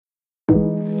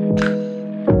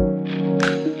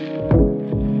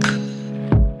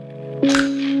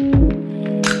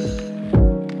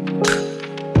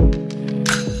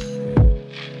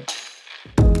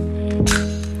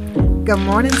Good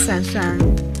morning, sunshine.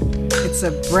 It's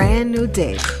a brand new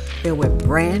day filled with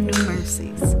brand new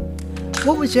mercies.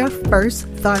 What was your first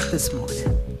thought this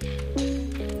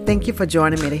morning? Thank you for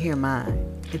joining me to hear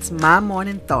mine. It's My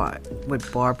Morning Thought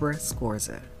with Barbara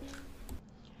Scorza.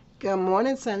 Good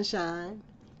morning, sunshine.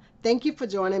 Thank you for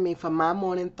joining me for My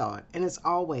Morning Thought. And as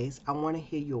always, I want to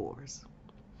hear yours.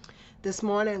 This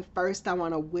morning, first, I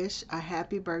want to wish a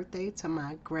happy birthday to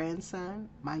my grandson.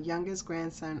 My youngest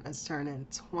grandson is turning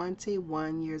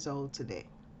 21 years old today.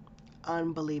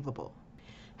 Unbelievable.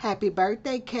 Happy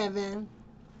birthday, Kevin.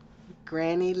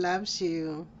 Granny loves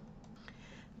you.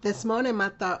 This morning, my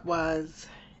thought was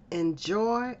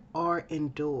enjoy or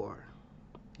endure.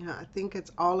 I think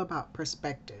it's all about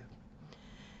perspective.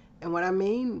 And what I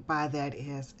mean by that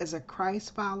is, as a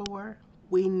Christ follower,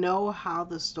 we know how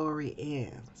the story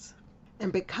ends.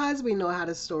 And because we know how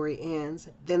the story ends,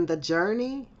 then the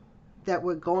journey that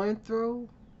we're going through,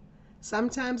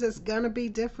 sometimes it's going to be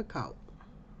difficult.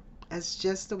 It's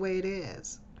just the way it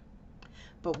is.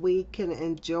 But we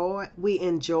enjoy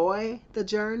the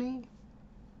journey.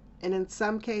 And in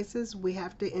some cases, we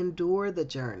have to endure the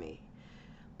journey.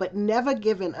 But never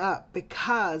giving up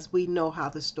because we know how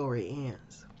the story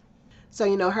ends.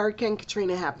 So, Hurricane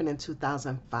Katrina happened in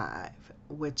 2005,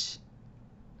 which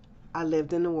I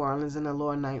lived in New Orleans in the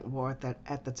Lower Ninth Ward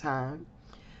at the time,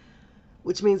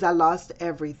 which means I lost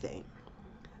everything.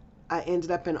 I ended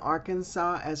up in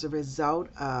Arkansas as a result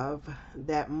of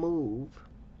that move.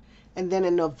 And then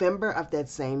in November of that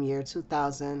same year,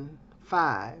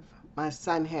 2005, my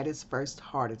son had his first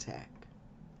heart attack.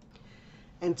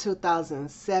 In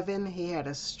 2007, he had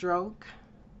a stroke.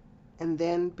 And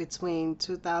then between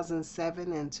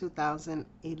 2007 and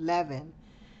 2011,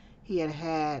 he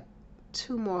had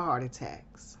 2 more heart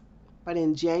attacks. But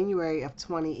in January of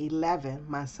 2011,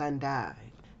 my son died.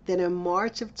 Then in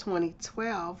March of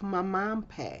 2012, my mom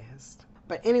passed.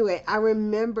 But anyway, I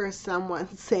remember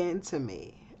someone saying to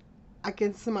me, I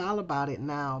can smile about it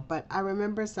now, but I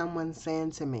remember someone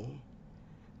saying to me,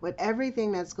 with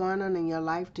everything that's going on in your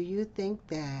life, do you think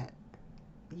that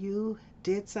you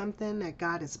did something that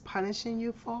God is punishing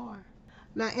you for?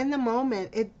 Now, in the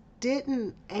moment, it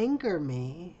didn't anger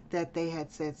me that they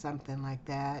had said something like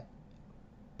that.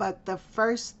 But the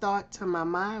first thought to my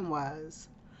mind was,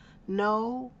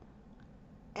 no,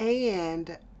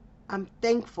 and I'm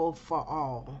thankful for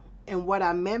all. And what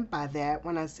I meant by that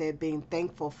when I said being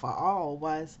thankful for all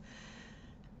was,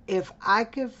 if I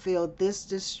could feel this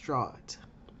distraught,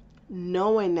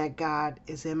 knowing that God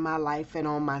is in my life and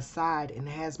on my side and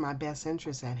has my best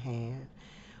interests at hand,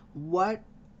 what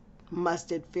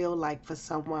must it feel like for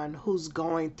someone who's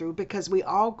going through, because we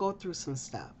all go through some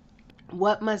stuff.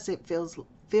 What must it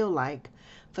feel like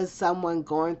for someone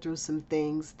going through some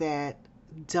things that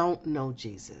don't know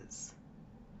Jesus?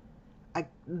 I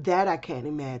can't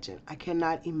imagine. I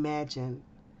cannot imagine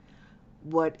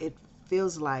what it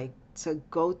feels like to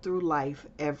go through life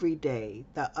every day,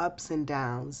 the ups and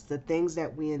downs, the things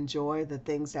that we enjoy, the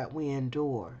things that we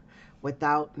endure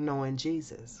without knowing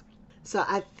Jesus. So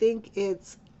I think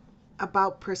it's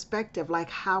about perspective, like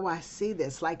how I see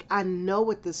this. Like, I know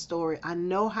what this story, I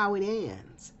know how it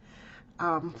ends.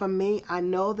 For me, I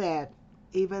know that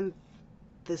even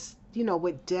this,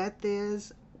 what death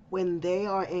is, when they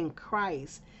are in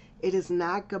Christ, it is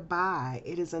not goodbye.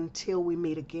 It is until we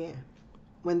meet again.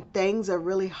 When things are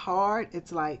really hard,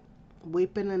 it's like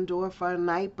weeping endure for a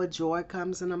night, but joy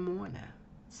comes in the morning.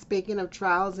 Speaking of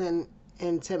trials and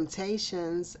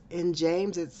temptations, in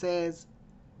James it says,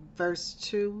 verse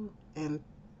 2 and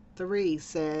 3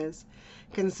 says,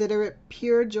 consider it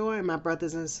pure joy, my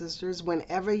brothers and sisters,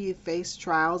 whenever you face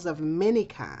trials of many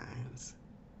kinds,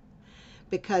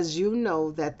 because you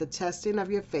know that the testing of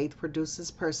your faith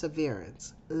produces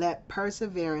perseverance. Let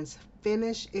perseverance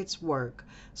finish its work,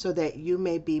 so that you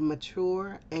may be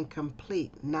mature and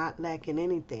complete, not lacking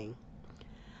anything.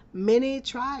 Many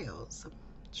trials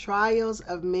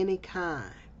of many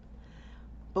kinds.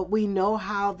 But we know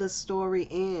how the story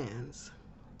ends.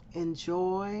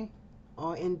 Enjoy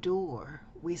or endure.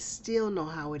 We still know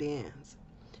how it ends.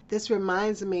 This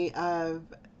reminds me of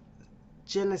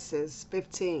Genesis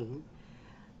 15.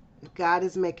 God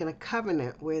is making a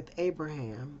covenant with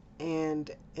Abraham.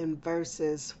 And in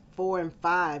verses 4 and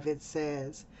 5 it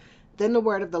says, then the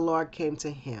word of the Lord came to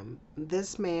him,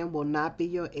 this man will not be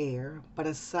your heir, but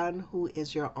a son who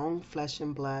is your own flesh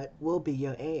and blood will be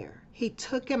your heir. He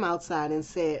took him outside and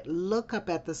said, look up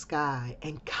at the sky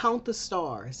and count the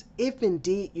stars, if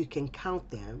indeed you can count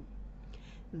them.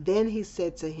 Then he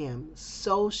said to him,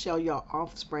 so shall your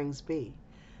offsprings be.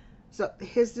 So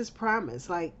here's this promise,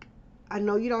 like, I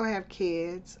know you don't have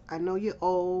kids. I know you're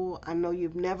old. I know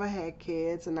you've never had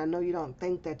kids, and I know you don't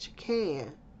think that you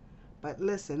can. But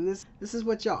listen, this is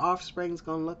what your offspring's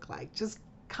going to look like. Just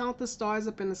count the stars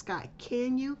up in the sky.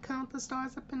 Can you count the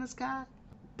stars up in the sky?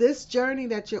 This journey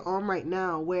that you're on right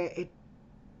now, where it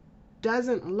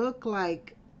doesn't look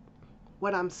like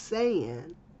what I'm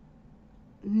saying,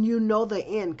 you know the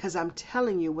end, because I'm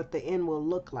telling you what the end will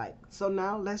look like. So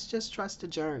now let's just trust the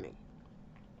journey.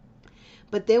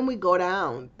 But then we go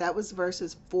down. That was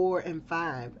verses 4 and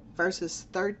 5. Verses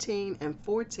 13 and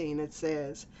 14, it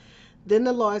says, Then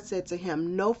the Lord said to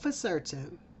him, Know for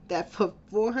certain that for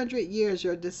 400 years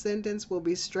your descendants will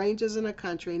be strangers in a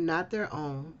country not their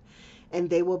own, and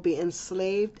they will be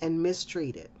enslaved and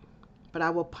mistreated. But I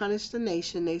will punish the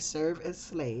nation they serve as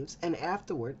slaves, and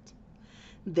afterwards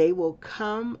they will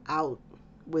come out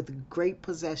with great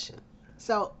possession.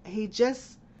 So he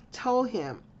just told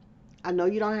him, I know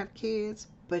you don't have kids,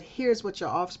 but here's what your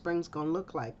offspring's going to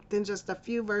look like. Then just a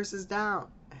few verses down,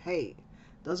 hey,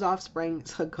 those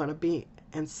offsprings are going to be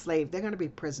enslaved. They're going to be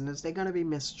prisoners. They're going to be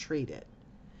mistreated.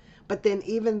 But then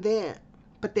even then,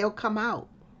 but they'll come out.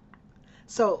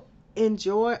 So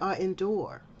enjoy or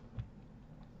endure.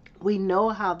 We know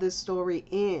how this story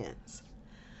ends.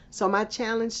 So my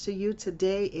challenge to you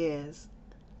today is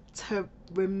to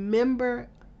remember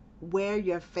where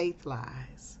your faith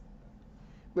lies.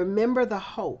 Remember the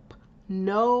hope.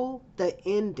 Know the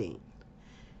ending.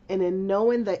 And in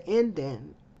knowing the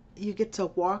ending, you get to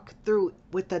walk through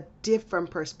with a different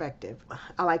perspective.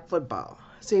 I like football.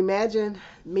 So imagine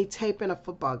me taping a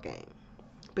football game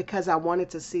because I wanted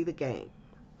to see the game.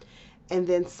 And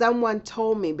then someone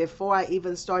told me before I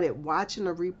even started watching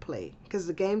a replay, because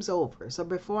the game's over. So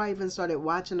before I even started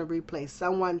watching a replay,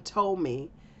 someone told me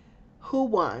who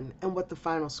won and what the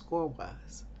final score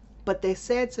was. But they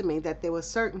said to me that there were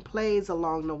certain plays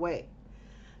along the way.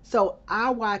 So I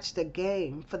watched the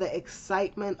game for the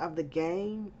excitement of the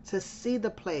game, to see the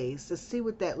plays, to see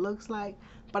what that looks like.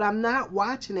 But I'm not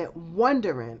watching it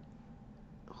wondering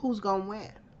who's going to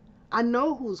win. I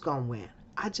know who's going to win.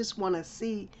 I just want to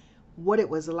see what it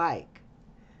was like.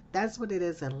 That's what it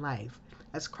is in life.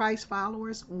 As Christ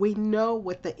followers, we know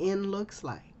what the end looks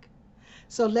like.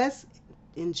 So let's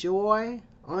enjoy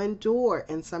or endure,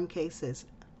 in some cases,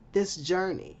 this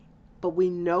journey. But we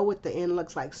know what the end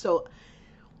looks like. So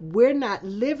we're not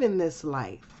living this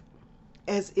life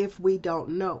as if we don't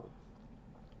know.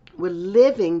 We're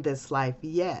living this life,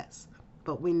 yes,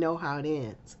 but we know how it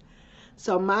ends.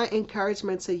 So my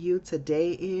encouragement to you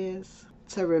today is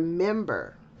to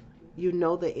remember you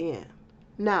know the end.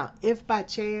 Now, if by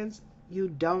chance you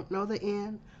don't know the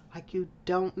end, like you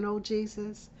don't know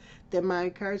Jesus, then my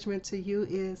encouragement to you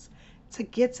is to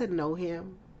get to know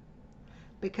him,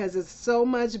 because it's so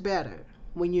much better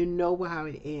when you know how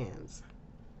it ends.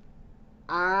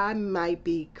 I might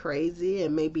be crazy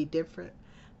and maybe different,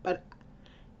 but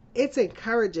it's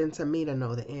encouraging to me to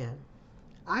know the end.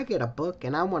 I get a book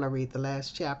and I want to read the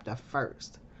last chapter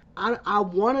first. I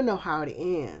want to know how it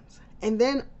ends. And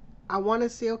then I want to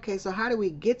see, okay, so how do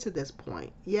we get to this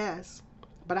point? Yes,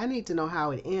 but I need to know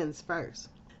how it ends first.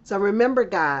 So remember,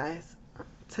 guys,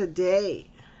 today,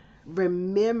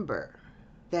 remember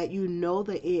that you know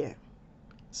the end.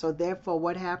 So therefore,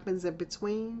 what happens in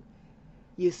between,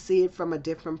 you see it from a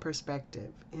different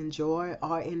perspective. Enjoy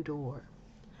or endure.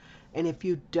 And if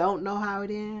you don't know how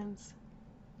it ends,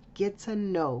 get to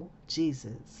know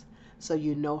Jesus so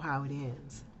you know how it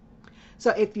ends.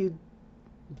 So if you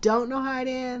don't know how it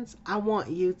ends, I want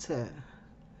you to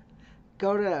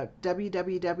go to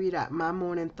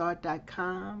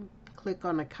www.mymorningthought.com, click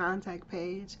on the contact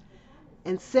page,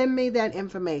 and send me that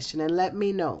information and let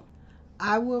me know.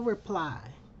 I will reply,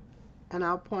 and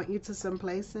I'll point you to some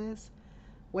places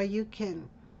where you can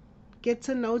get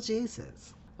to know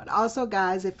Jesus. But also,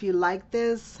 guys, if you like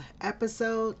this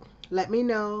episode, let me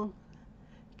know.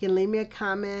 You can leave me a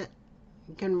comment.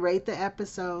 You can rate the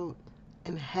episode,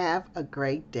 and have a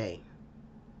great day.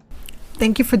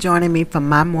 Thank you for joining me for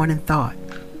My Morning Thought.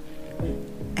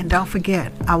 And don't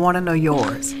forget, I want to know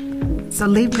yours. So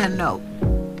leave me a note.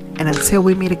 And until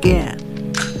we meet again,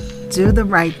 do the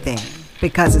right thing,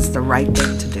 because it's the right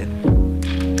thing to do.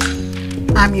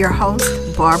 I'm your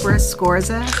host, Barbara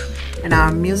Scorza, and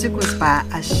our music was by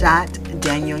Ashat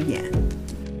Daniel Yen.